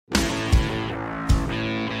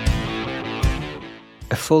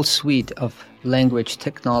a full suite of language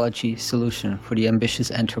technology solution for the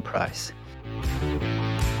ambitious enterprise.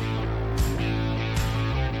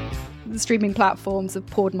 The streaming platforms have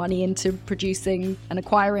poured money into producing and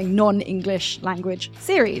acquiring non-English language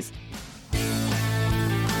series.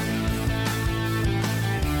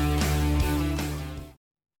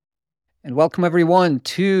 And welcome everyone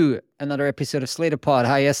to another episode of Slaterpod.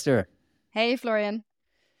 Hi, Esther. Hey, Florian.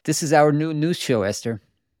 This is our new news show, Esther.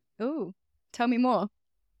 Ooh, tell me more.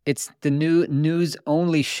 It's the new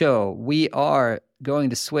news-only show. We are going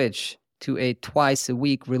to switch to a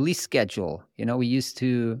twice-a-week release schedule. You know, we used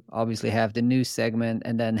to obviously have the news segment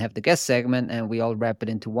and then have the guest segment, and we all wrap it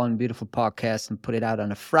into one beautiful podcast and put it out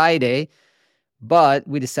on a Friday. But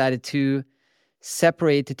we decided to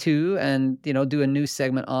separate the two and, you know, do a news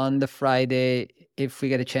segment on the Friday if we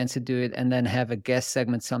get a chance to do it, and then have a guest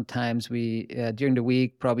segment sometimes during the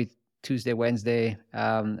week, probably Tuesday, Wednesday,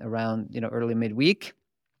 around, you know, early midweek.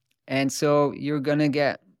 And so we're going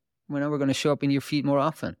to show up in your feed more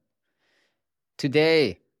often.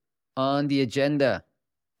 Today on the agenda,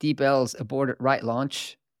 DeepL's aborted Write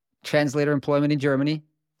launch, translator employment in Germany,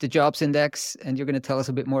 the jobs index, and you're going to tell us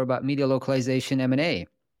a bit more about media localization M&A.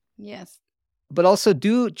 Yes. But also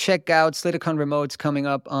do check out SlaterCon Remote's coming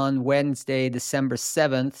up on Wednesday, December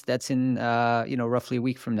 7th. That's in, roughly a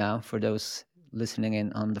week from now for those listening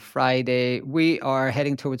in on the Friday. We are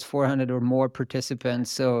heading towards 400 or more participants.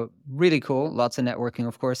 So really cool. Lots of networking,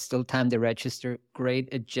 of course. Still time to register. Great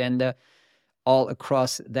agenda all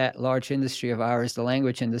across that large industry of ours, the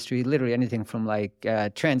language industry, literally anything from like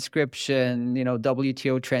transcription, you know,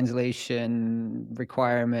 WTO translation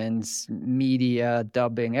requirements, media,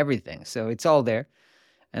 dubbing, everything. So it's all there.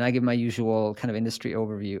 And I give my usual kind of industry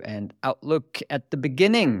overview and outlook at the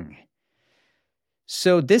beginning.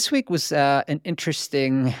 So this week was an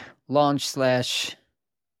interesting not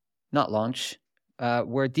launch,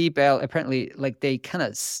 where DeepL apparently, like they try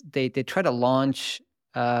to launch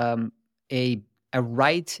a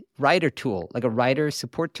writer tool, like a writer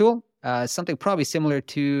support tool, something probably similar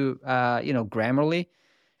to Grammarly,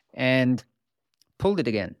 and pulled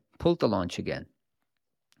the launch again.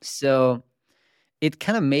 So it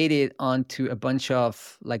kind of made it onto a bunch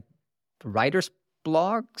of like writers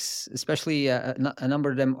blogs, especially a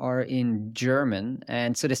number of them are in German,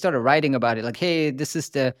 and so they started writing about it, like, hey, this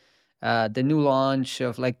is the new launch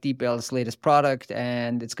of like DeepL's latest product,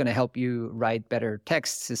 and it's going to help you write better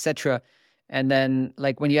texts, etc. And then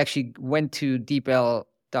like when you actually went to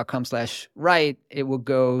deepl.com/write, it will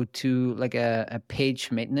go to like a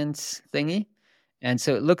page maintenance thingy. And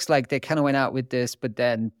so it looks like they kind of went out with this, but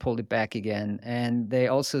then pulled it back again. And they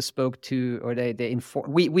also spoke to, or they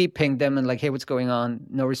informed, we pinged them and like, hey, what's going on?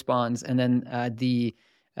 No response. And then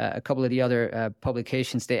a couple of the other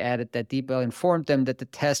publications, they added that DeepL informed them that the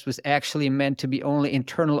test was actually meant to be only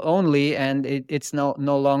internal only, and it's no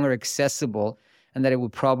longer accessible, and that it will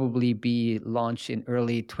probably be launched in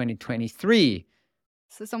early 2023.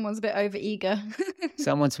 So someone's a bit overeager.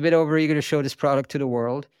 Someone's a bit overeager to show this product to the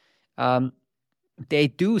world. They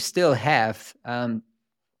do still have on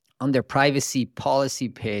their privacy policy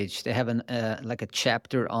page, they have a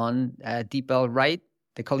chapter on DeepL Write.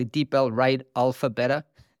 They call it DeepL Write Alpha Beta.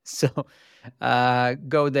 So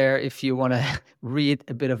go there if you want to read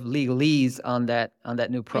a bit of legalese on that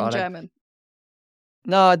new product. In German?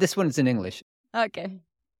 No, this one's in English. Okay.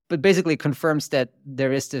 But basically confirms that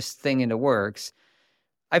there is this thing in the works.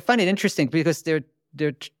 I find it interesting because they're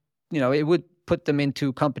it would put them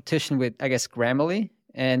into competition with, I guess, Grammarly.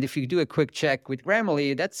 And if you do a quick check with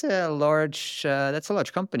Grammarly, that's a large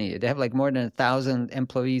company. They have like more than 1,000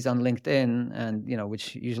 employees on LinkedIn, and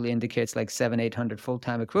which usually indicates like 700-800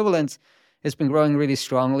 full-time equivalents. It's been growing really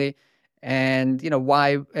strongly, and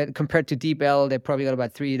why compared to DeepL, they probably got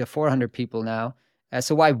about 300 to 400 people now.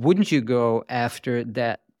 So why wouldn't you go after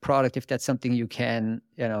that product if that's something you can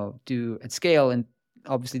do at scale? And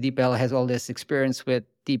obviously DeepL has all this experience with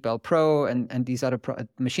DeepL Pro and these other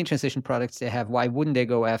machine translation products they have. Why wouldn't they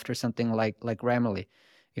go after something like Grammarly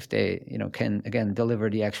if they can again deliver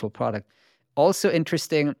the actual product? Also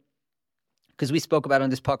interesting, because we spoke about on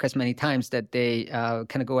this podcast many times that they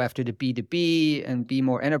kind of go after the B2B and be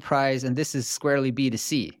more enterprise, and this is squarely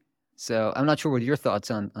B2C. So I'm not sure what your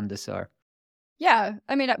thoughts on this are. Yeah,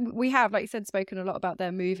 I mean, we have, like you said, spoken a lot about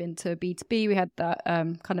their move into B2B. We had that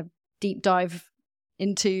kind of deep dive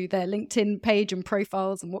into their LinkedIn page and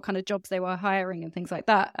profiles and what kind of jobs they were hiring and things like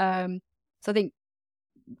that. So I think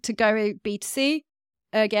to go B2C,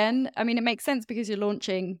 again, I mean, it makes sense because you're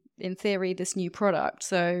launching, in theory, this new product.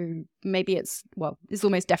 So maybe it's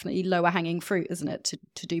almost definitely lower hanging fruit, isn't it,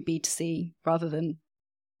 to do B2C rather than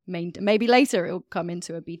maybe later it'll come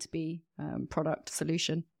into a B2B product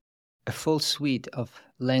solution. A full suite of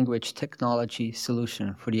language technology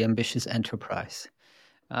solution for the ambitious enterprise.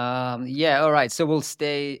 All right. So we'll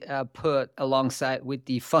stay put alongside with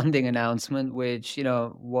the funding announcement, which,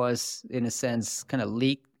 was in a sense kind of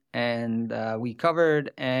leaked and we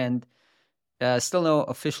covered, and still no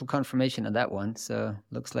official confirmation on that one. So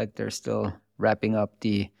looks like they're still wrapping up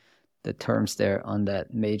the terms there on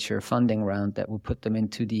that major funding round that will put them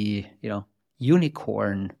into the,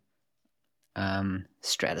 unicorn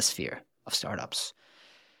stratosphere of startups.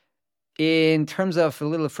 In terms of a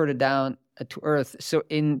little further down to earth, so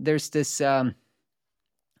there's this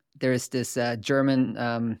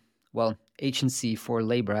German agency for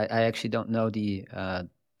labor. I actually don't know the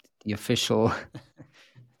official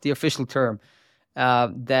the official term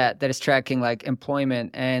that is tracking like employment,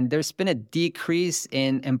 and there's been a decrease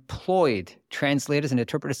in employed translators and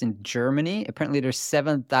interpreters in Germany. Apparently, there's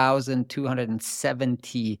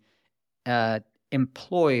 7,270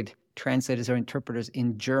 employed translators or interpreters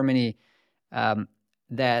in Germany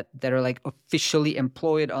that are like officially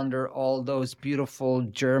employed under all those beautiful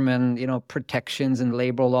German, protections and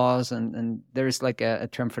labor laws, and there's like a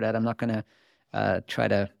term for that. I'm not gonna try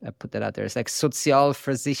to put that out there. It's like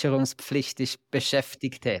sozialversicherungspflichtig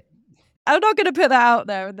Beschäftigte. I'm not going to put that out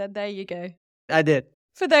there, and then there you go. I did.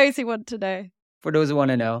 For those who want to know. For those who want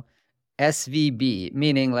to know. SVB,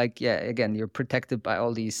 meaning again, you're protected by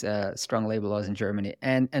all these strong labor laws in Germany.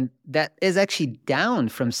 And that is actually down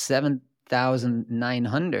from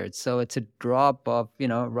 7,900. So it's a drop of,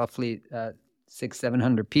 roughly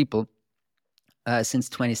 600-700 people since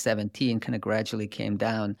 2017, kind of gradually came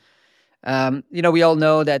down. We all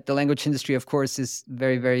know that the language industry, of course, is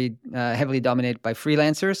very, very heavily dominated by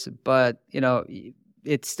freelancers, but,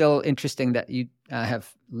 it's still interesting that you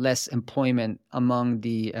have less employment among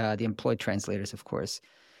the employed translators, of course.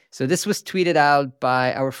 So this was tweeted out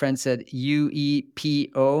by our friends at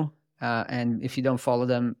UEPO, and if you don't follow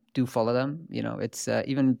them, do follow them. It's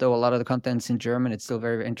even though a lot of the content's in German, it's still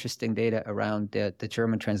very, very interesting data around the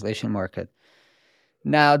German translation market.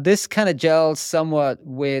 Now, this kind of gels somewhat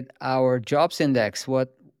with our jobs index. What's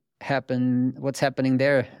happening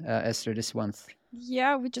there, Esther, this month?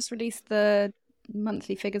 Yeah, we just released the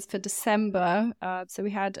monthly figures for December. So we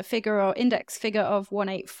had a index figure of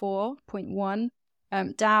 184.1,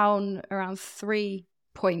 down around 3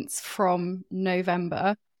 points from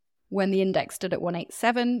November when the index stood at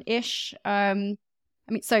 187-ish. So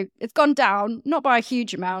it's gone down, not by a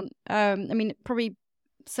huge amount. It probably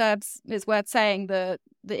it's worth saying that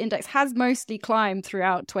the index has mostly climbed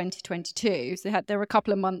throughout 2022. So there were a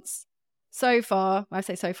couple of months so far. I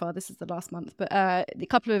say so far, this is the last month, but a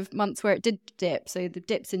couple of months where it did dip. So the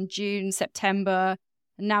dips in June, September,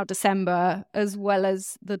 and now December, as well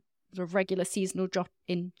as the regular seasonal drop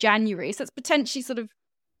in January. So it's potentially sort of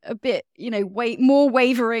a bit, more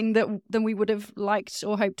wavering than we would have liked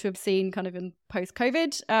or hoped to have seen kind of in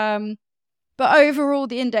post-COVID. But overall,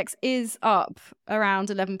 the index is up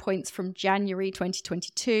around 11 points from January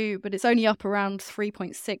 2022, but it's only up around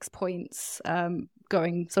 3.6 points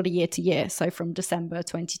going sort of year to year, so from December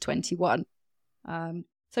 2021. So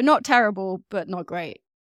not terrible, but not great.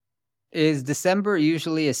 Is December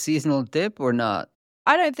usually a seasonal dip or not?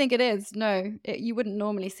 I don't think it is, no. You wouldn't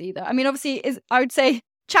normally see that. Obviously, I would say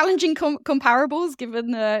challenging comparables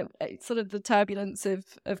given the sort of the turbulence of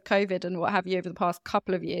COVID and what have you over the past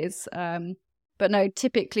couple of years. But no,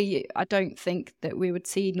 typically, I don't think that we would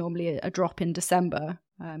see normally a drop in December,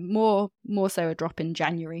 more so a drop in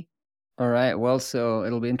January. All right. Well, so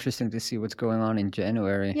it'll be interesting to see what's going on in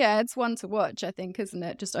January. Yeah, it's one to watch, I think, isn't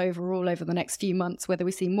it? Just overall over the next few months, whether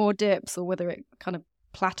we see more dips or whether it kind of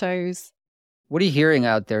plateaus. What are you hearing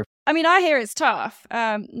out there? I hear it's tough,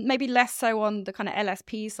 maybe less so on the kind of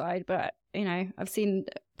LSP side, but, I've seen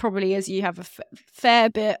probably as you have a fair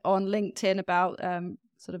bit on LinkedIn about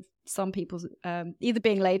sort of some people either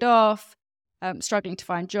being laid off, struggling to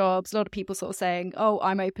find jobs. A lot of people sort of saying, "Oh,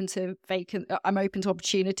 I'm open to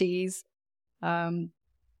opportunities." But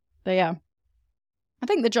yeah, I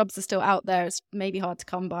think the jobs are still out there. It's maybe hard to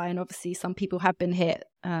come by, and obviously some people have been hit,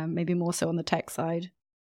 maybe more so on the tech side.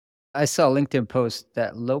 I saw a LinkedIn post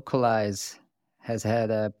that Localize has had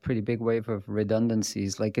a pretty big wave of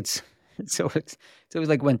redundancies. Like it's always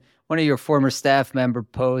like when one of your former staff member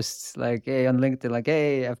posts like, hey, on LinkedIn, like,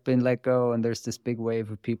 hey, I've been let go, and there's this big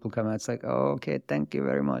wave of people coming out. It's like, oh, okay, thank you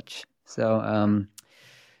very much. So,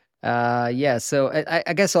 so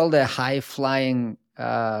I guess all the high flying,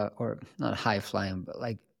 or not high flying, but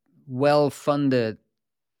like well-funded,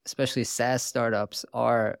 especially SaaS startups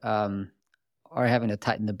are having to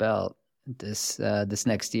tighten the belt this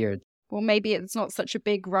next year. Well, maybe it's not such a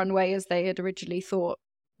big runway as they had originally thought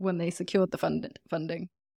when they secured the funding.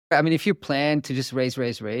 I mean, if you plan to just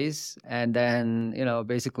raise, and then,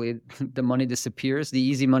 basically the money disappears, the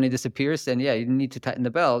easy money disappears, then yeah, you need to tighten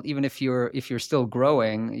the belt. Even if you're still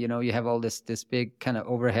growing, you have all this big kind of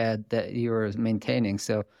overhead that you're maintaining.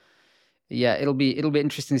 So yeah, it'll be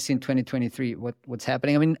interesting to see in 2023 what's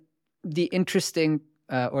happening. I mean, the interesting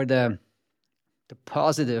or the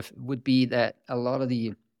positive would be that a lot of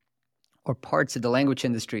parts of the language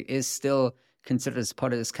industry is still considered as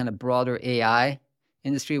part of this kind of broader AI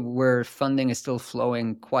industry where funding is still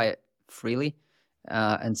flowing quite freely.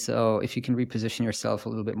 And so if you can reposition yourself a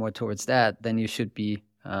little bit more towards that, then you should be,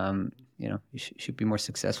 you should be more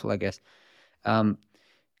successful, I guess.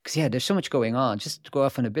 Because yeah, there's so much going on. Just to go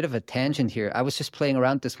off on a bit of a tangent here, I was just playing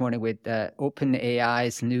around this morning with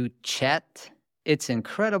OpenAI's new chat. It's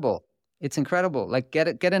incredible. It's incredible. Like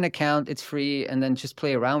get an account, it's free, and then just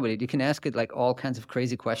play around with it. You can ask it like all kinds of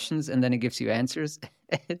crazy questions, and then it gives you answers.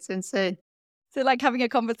 It's insane. So like having a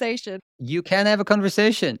conversation. You can have a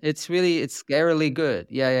conversation. It's scarily good.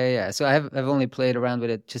 Yeah. So I've only played around with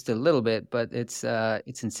it just a little bit, but it's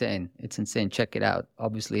insane. It's insane. Check it out.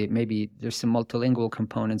 Obviously, maybe there's some multilingual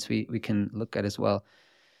components we can look at as well.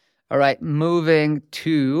 All right, moving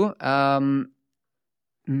to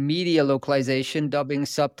media localization, dubbing,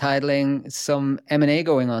 subtitling, some M&A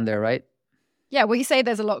going on there, right? Yeah, well, you say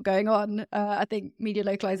there's a lot going on. I think media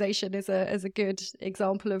localization is a good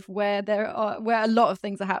example of where a lot of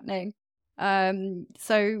things are happening.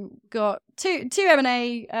 So got two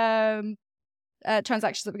M&A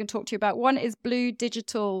transactions that we can talk to you about. One is Blue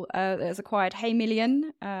Digital has acquired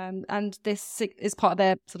HeyMillion, and this is part of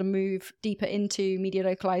their sort of move deeper into media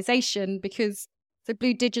localization because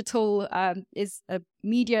Blue Digital is a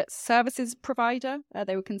media services provider.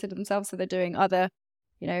 They would consider themselves, so they're doing other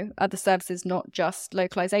services, not just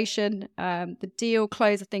localization. The deal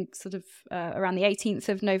closed, I think, sort of around the 18th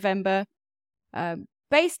of November.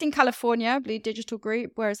 Based in California, Blue Digital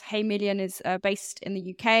Group, whereas HeyMillion is based in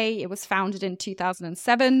the UK. It was founded in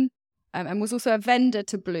 2007 and was also a vendor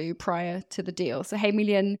to Blue prior to the deal. So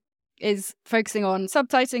HeyMillion is focusing on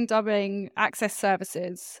subtitling, dubbing, access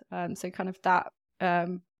services. So kind of that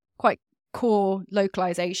quite core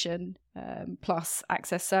localization plus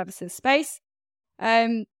access services space.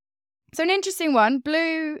 So an interesting one.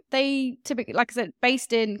 Blue, they typically, like I said,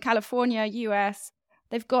 based in California, US.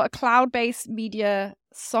 They've got a cloud-based media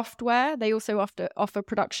software. They also offer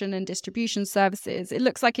production and distribution services. It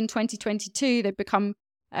looks like in 2022, they've become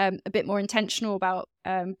a bit more intentional about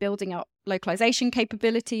building out localization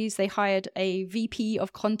capabilities. They hired a VP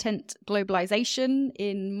of content globalization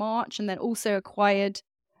in March and then also acquired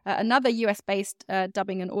another US-based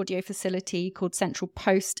dubbing and audio facility called Central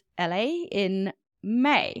Post LA in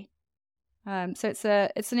May. So it's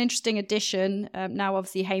an interesting addition. Now,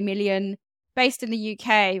 obviously, HeyMillion, based in the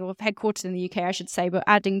UK, or headquartered in the UK, I should say, but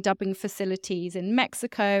adding dubbing facilities in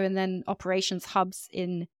Mexico and then operations hubs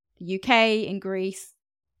in the UK, in Greece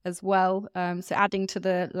as well. So adding to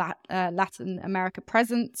the Latin America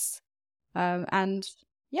presence. And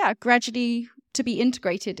yeah, gradually to be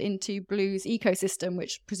integrated into Blue's ecosystem,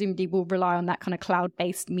 which presumably will rely on that kind of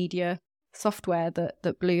cloud-based media software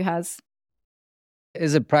that Blue has.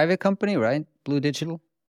 Is a private company, right? Blue Digital?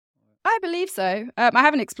 I believe so. I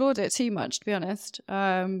haven't explored it too much, to be honest.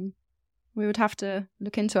 We would have to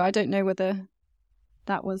look into it. I don't know whether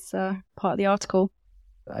that was part of the article.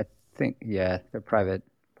 I think, yeah, they're private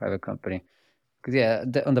company. Because, yeah,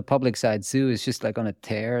 on the public side, Zoo is just like on a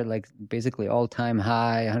tear, like basically all-time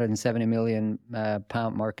high, 170 million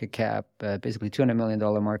pound market cap, basically $200 million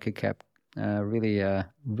market cap, really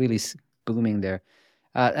booming there.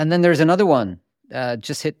 And then there's another one.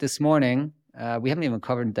 Just hit this morning. We haven't even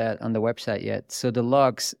covered that on the website yet. So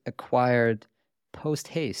Deluxe acquired Post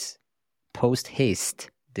Haste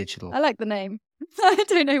Digital. I like the name. I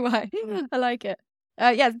don't know why. I like it.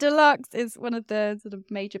 Yes, Deluxe is one of the sort of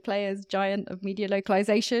major players, giant of media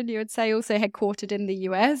localization, you would say, also headquartered in the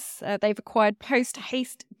US. They've acquired Post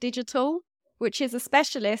Haste Digital, which is a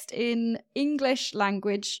specialist in English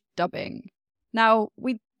language dubbing. Now,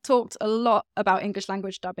 we talked a lot about English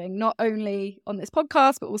language dubbing, not only on this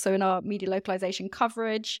podcast, but also in our media localization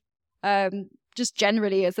coverage, just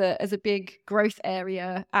generally as a big growth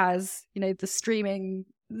area, as you know, the streaming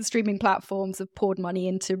platforms have poured money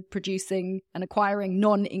into producing and acquiring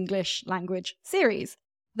non-English language series.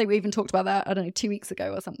 I think we even talked about that, 2 weeks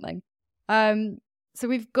ago or something. So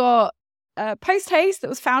we've got Post Haste that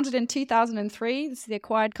was founded in 2003. This is the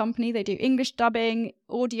acquired company. They do English dubbing,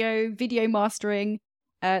 audio, video mastering.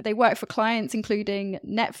 They work for clients including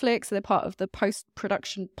Netflix. So they're part of the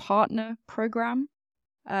post-production partner program.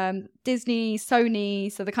 Disney,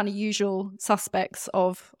 Sony, so the kind of usual suspects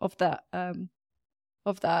of that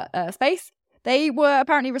space. They were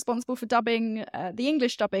apparently responsible for dubbing the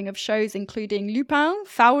English dubbing of shows including Lupin,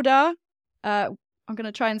 Fauda, I'm going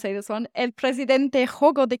to try and say this one, El Presidente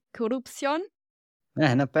Juego de Corrupción.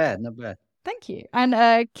 Yeah, not bad, not bad. Thank you.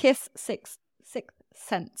 And Kiss Sixth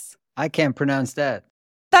Sense. I can't pronounce that.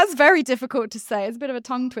 That's very difficult to say. It's a bit of a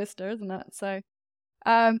tongue twister, isn't it? So,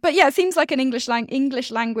 but yeah, it seems like an English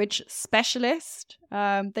language specialist.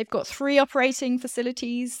 They've got 3 operating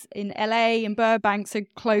facilities in LA and Burbank, so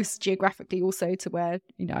close geographically also to where,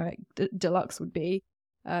 Deluxe would be.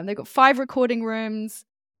 They've got 5 recording rooms,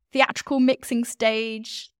 theatrical mixing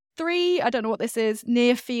stage, 3, I don't know what this is,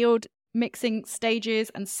 near field mixing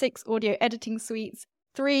stages, and 6 audio editing suites,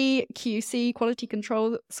 3 QC quality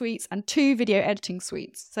control suites, and 2 video editing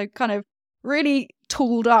suites. So kind of really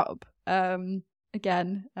tooled up to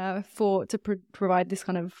provide this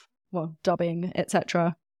kind of dubbing,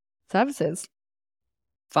 etc. services.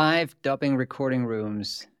 5 dubbing recording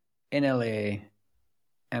rooms in LA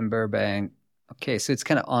and Burbank. Okay, so it's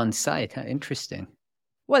kind of on site. Huh? Interesting.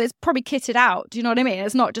 Well, it's probably kitted out. Do you know what I mean?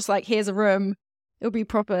 It's not just like, here's a room. It'll be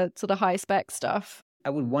proper sort of high spec stuff. I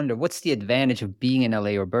would wonder, what's the advantage of being in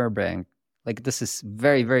LA or Burbank? Like, this is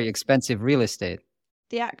very, very expensive real estate.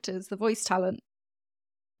 The actors, the voice talent,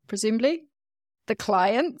 presumably. The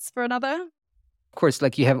clients, for another. Of course,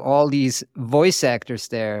 like, you have all these voice actors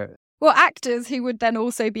there. Well, actors who would then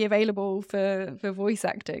also be available for voice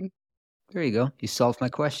acting. There you go. You solved my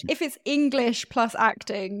question. If it's English plus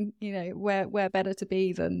acting, where better to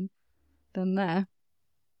be than there?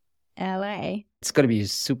 LA. It's got to be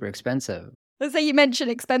super expensive. Let's say you mentioned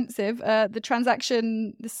expensive. The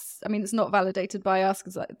transaction, it's not validated by us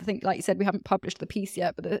because I think, like you said, we haven't published the piece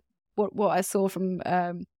yet. But what I saw from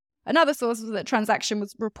another source was that transaction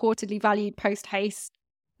was reportedly valued post-haste.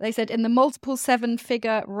 They said in the multiple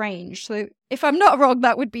 7-figure range. So if I'm not wrong,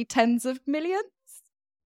 that would be tens of millions.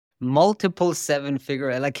 Multiple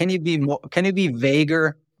 7-figure. Like, can you be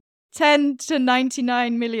vaguer? 10 to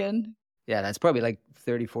 99 million. Yeah, that's probably like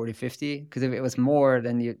 30, 40, 50. Because if it was more,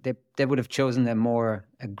 then they would have chosen a more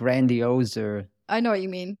grandiose. I know what you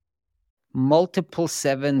mean. Multiple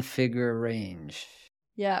 7-figure range.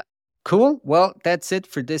 Yeah. Cool. Well, that's it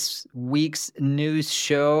for this week's news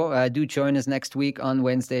show. Do join us next week on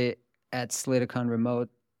Wednesday at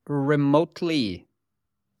SlitterCon remotely.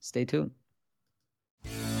 Stay tuned.